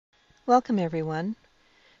Welcome everyone.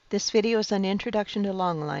 This video is an introduction to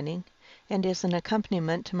longlining and is an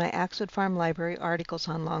accompaniment to my Axwood Farm Library articles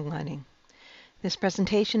on longlining. This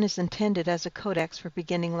presentation is intended as a codex for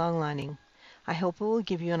beginning longlining. I hope it will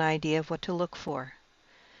give you an idea of what to look for.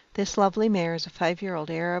 This lovely mare is a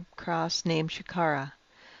 5-year-old Arab cross named Shakara.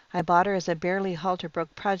 I bought her as a barely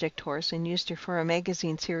halter-broke project horse and used her for a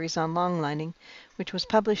magazine series on longlining, which was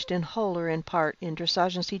published in whole or in part in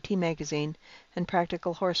Dressage and CT Magazine and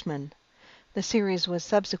Practical Horseman. The series was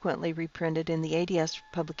subsequently reprinted in the ADS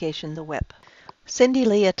publication The Whip. Cindy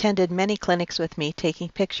Lee attended many clinics with me taking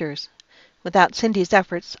pictures. Without Cindy's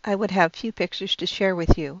efforts, I would have few pictures to share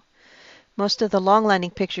with you. Most of the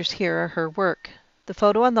longlining pictures here are her work. The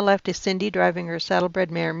photo on the left is Cindy driving her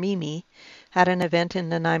saddlebred mare Mimi at an event in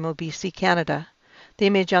Nanaimo, BC, Canada. The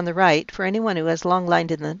image on the right, for anyone who has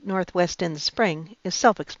longlined in the Northwest in the spring, is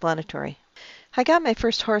self-explanatory. I got my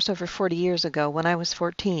first horse over 40 years ago when I was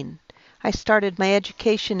 14. I started my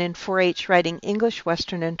education in 4-H riding English,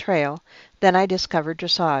 Western, and Trail. Then I discovered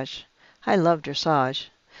dressage. I love dressage.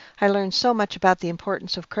 I learned so much about the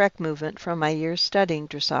importance of correct movement from my years studying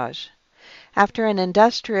dressage. After an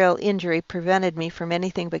industrial injury prevented me from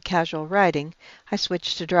anything but casual riding, I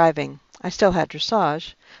switched to driving. I still had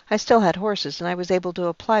dressage. I still had horses, and I was able to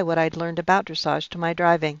apply what I'd learned about dressage to my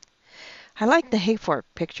driving. I like the hayfork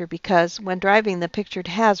picture because, when driving the pictured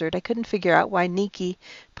hazard, I couldn't figure out why Niki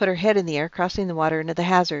put her head in the air crossing the water into the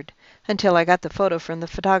hazard, until I got the photo from the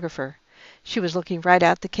photographer. She was looking right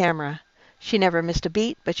at the camera. She never missed a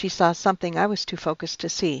beat, but she saw something I was too focused to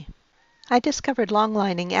see. I discovered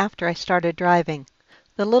longlining after I started driving.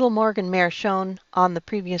 The little Morgan mare shown on the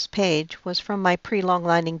previous page was from my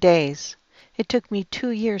pre-longlining days. It took me 2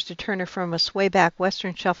 years to turn her from a swayback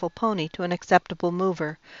Western Shuffle pony to an acceptable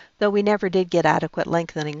mover, though we never did get adequate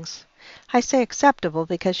lengthenings. I say acceptable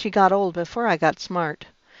because she got old before I got smart.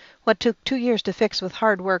 What took 2 years to fix with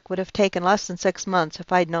hard work would have taken less than 6 months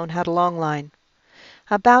if I'd known how to longline.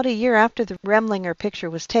 About a year after the Remlinger picture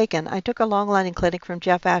was taken, I took a longlining clinic from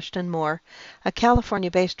Jeff Ashton Moore, a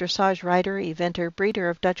California-based dressage rider, eventer, breeder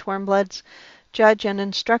of Dutch warmbloods, judge and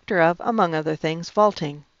instructor of, among other things,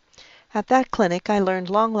 vaulting. At that clinic, I learned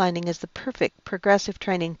longlining is the perfect progressive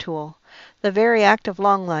training tool. The very act of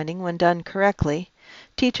longlining, when done correctly,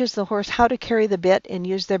 teaches the horse how to carry the bit and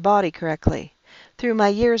use their body correctly. Through my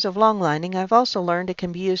years of longlining, I've also learned it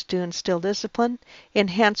can be used to instill discipline,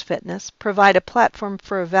 enhance fitness, provide a platform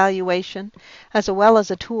for evaluation, as well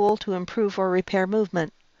as a tool to improve or repair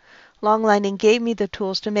movement. Longlining gave me the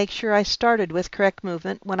tools to make sure I started with correct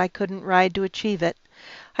movement when I couldn't ride to achieve it.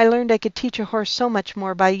 I learned I could teach a horse so much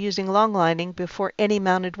more by using longlining before any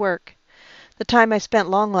mounted work. The time I spent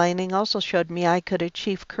longlining also showed me I could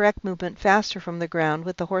achieve correct movement faster from the ground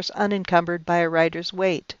with the horse unencumbered by a rider's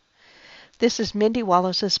weight. This is Mindy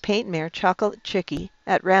Wallace's paint mare Chocolate Chickie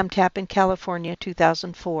at Ram Tap in California,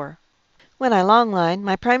 2004. When I longline,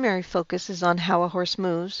 my primary focus is on how a horse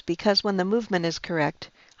moves because when the movement is correct,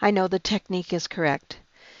 I know the technique is correct.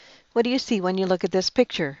 What do you see when you look at this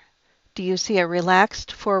picture? Do you see a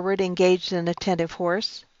relaxed, forward, engaged, and attentive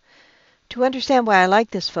horse? To understand why I like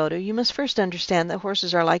this photo, you must first understand that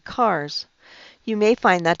horses are like cars. You may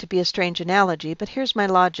find that to be a strange analogy, but here's my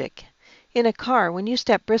logic. In a car, when you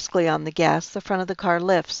step briskly on the gas, the front of the car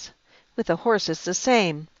lifts. With a horse, it's the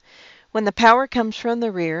same. When the power comes from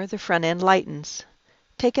the rear, the front end lightens.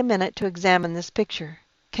 Take a minute to examine this picture.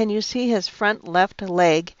 Can you see his front left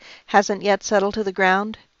leg hasn't yet settled to the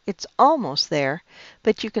ground? It's almost there,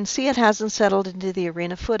 but you can see it hasn't settled into the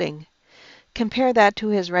arena footing. Compare that to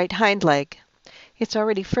his right hind leg. It's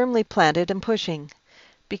already firmly planted and pushing.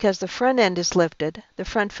 Because the front end is lifted, the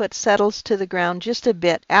front foot settles to the ground just a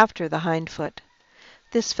bit after the hind foot.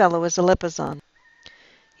 This fellow is a lipizzan.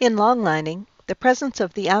 In longlining, the presence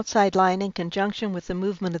of the outside line in conjunction with the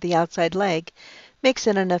movement of the outside leg makes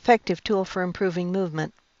it an effective tool for improving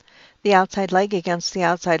movement. The outside leg against the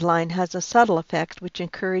outside line has a subtle effect which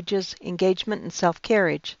encourages engagement and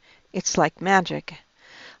self-carriage. It's like magic.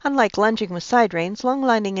 Unlike lunging with side reins,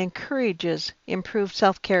 longlining encourages improved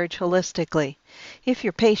self-carriage holistically. If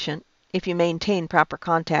you're patient, if you maintain proper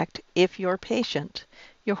contact, if you're patient,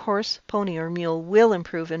 your horse, pony, or mule will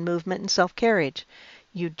improve in movement and self-carriage.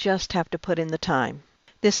 You just have to put in the time.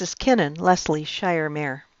 This is Kinnan, Leslie's Shire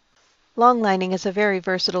mare. Longlining is a very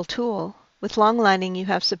versatile tool. With longlining, you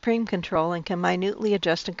have supreme control and can minutely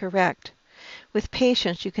adjust and correct. With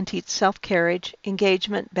patience, you can teach self-carriage,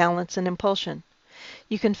 engagement, balance, and impulsion.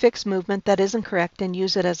 You can fix movement that isn't correct and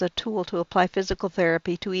use it as a tool to apply physical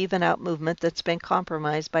therapy to even out movement that's been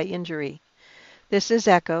compromised by injury. This is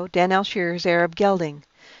Echo, Dan Shearer's Arab gelding.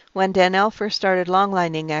 When Danell first started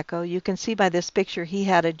longlining Echo, you can see by this picture he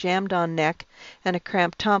had a jammed-on neck and a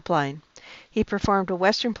cramped top line. He performed a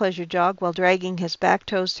Western pleasure jog while dragging his back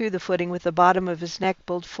toes through the footing with the bottom of his neck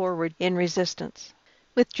pulled forward in resistance.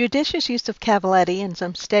 With judicious use of cavaletti and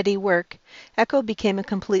some steady work, Echo became a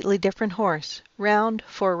completely different horse, round,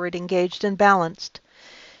 forward, engaged, and balanced.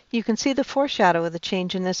 You can see the foreshadow of the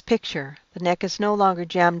change in this picture. The neck is no longer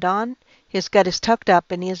jammed on, his gut is tucked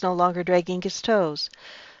up, and he is no longer dragging his toes.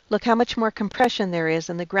 Look how much more compression there is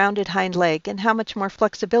in the grounded hind leg and how much more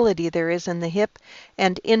flexibility there is in the hip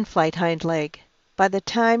and in-flight hind leg. By the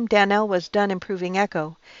time Danell was done improving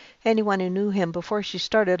Echo, anyone who knew him before she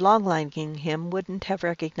started longlining him wouldn't have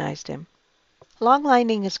recognized him.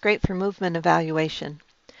 Longlining is great for movement evaluation.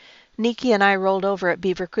 Nikki and I rolled over at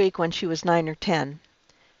Beaver Creek when she was 9 or 10.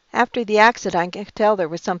 After the accident, I could tell there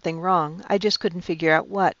was something wrong. I just couldn't figure out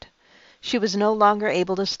what. She was no longer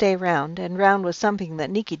able to stay round, and round was something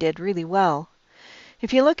that Nikki did really well.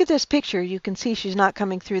 If you look at this picture, you can see she's not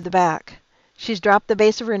coming through the back. She's dropped the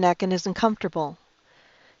base of her neck and isn't comfortable.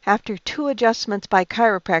 After 2 adjustments by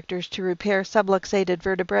chiropractors to repair subluxated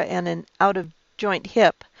vertebra and an out-of-joint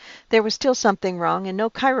hip, there was still something wrong, and no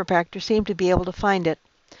chiropractor seemed to be able to find it.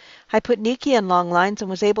 I put Nikki in long lines and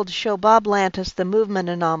was able to show Bob Lantis the movement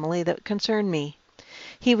anomaly that concerned me.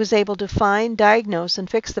 He was able to find, diagnose, and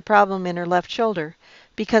fix the problem in her left shoulder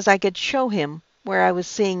because I could show him where I was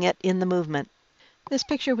seeing it in the movement. This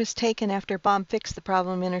picture was taken after Bob fixed the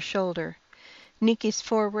problem in her shoulder. Nikki's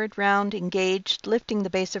forward, round, engaged, lifting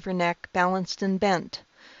the base of her neck, balanced and bent.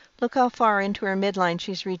 Look how far into her midline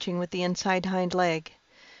she's reaching with the inside hind leg.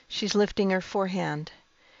 She's lifting her forehand.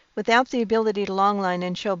 Without the ability to longline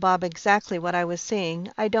and show Bob exactly what I was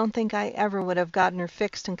seeing, I don't think I ever would have gotten her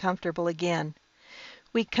fixed and comfortable again.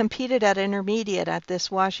 We competed at intermediate at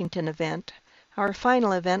this Washington event. Our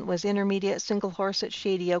final event was intermediate single horse at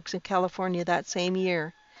Shady Oaks in California that same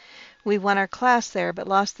year. We won our class there, but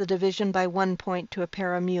lost the division by 1 point to a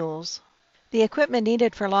pair of mules. The equipment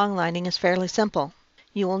needed for longlining is fairly simple.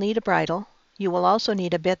 You will need a bridle. You will also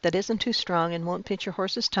need a bit that isn't too strong and won't pinch your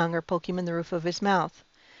horse's tongue or poke him in the roof of his mouth.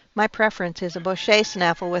 My preference is a bochet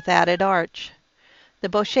snaffle with added arch. The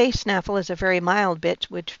bochet snaffle is a very mild bit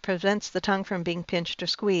which prevents the tongue from being pinched or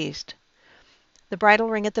squeezed. The bridle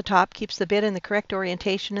ring at the top keeps the bit in the correct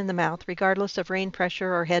orientation in the mouth regardless of rein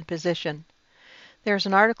pressure or head position. There is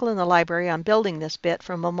an article in the library on building this bit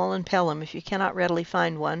from Mullen Pelham if you cannot readily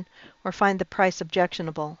find one or find the price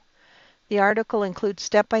objectionable. The article includes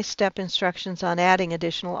step-by-step instructions on adding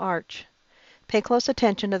additional arch. Pay close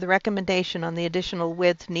attention to the recommendation on the additional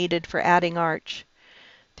width needed for adding arch.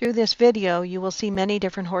 Through this video, you will see many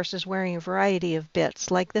different horses wearing a variety of bits,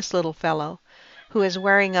 like this little fellow, who is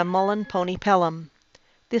wearing a Mullen Pony Pelham.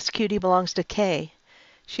 This cutie belongs to Kay.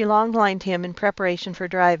 She longlined him in preparation for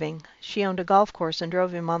driving. She owned a golf course and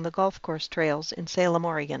drove him on the golf course trails in Salem,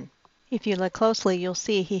 Oregon. If you look closely, you'll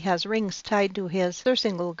see he has rings tied to his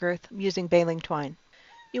surcingle girth using baling twine.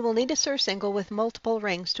 You will need a surcingle with multiple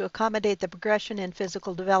rings to accommodate the progression in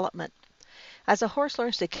physical development. As a horse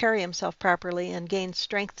learns to carry himself properly and gains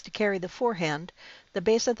strength to carry the forehand, the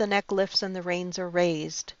base of the neck lifts and the reins are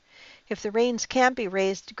raised. If the reins can't be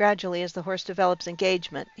raised gradually as the horse develops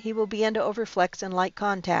engagement, he will begin to overflex in light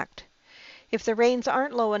contact. If the reins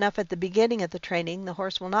aren't low enough at the beginning of the training, the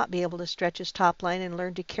horse will not be able to stretch his top line and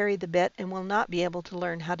learn to carry the bit and will not be able to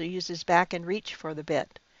learn how to use his back and reach for the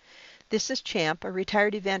bit. This is Champ, a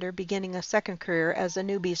retired eventer beginning a second career as a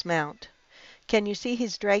newbie's mount. Can you see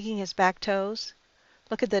he's dragging his back toes?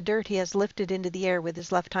 Look at the dirt he has lifted into the air with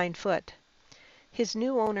his left hind foot. His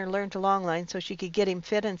new owner learned to longline so she could get him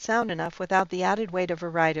fit and sound enough without the added weight of a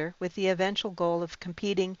rider, with the eventual goal of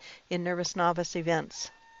competing in nervous novice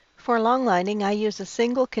events. For longlining, I use a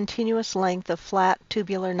single continuous length of flat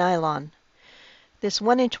tubular nylon. This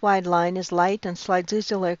 1-inch wide line is light and slides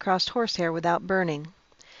easily across horsehair without burning.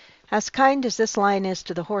 As kind as this line is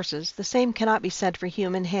to the horses, the same cannot be said for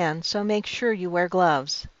human hands, so make sure you wear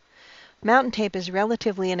gloves. Mountain tape is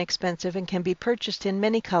relatively inexpensive and can be purchased in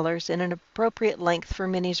many colors in an appropriate length for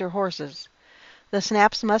minis or horses. The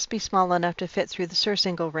snaps must be small enough to fit through the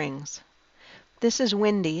surcingle rings. This is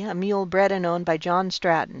Windy, a mule bred and owned by John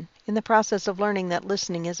Stratton, in the process of learning that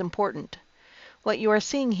listening is important. What you are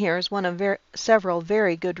seeing here is one of several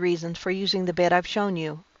very good reasons for using the bit I've shown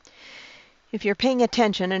you. If you're paying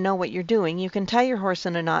attention and know what you're doing, you can tie your horse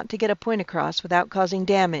in a knot to get a point across without causing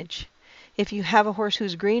damage. If you have a horse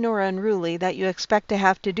who's green or unruly that you expect to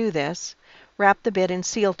have to do this, wrap the bit in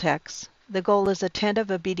Seal-Tex. The goal is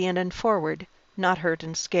attentive, obedient, and forward, not hurt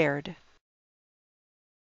and scared.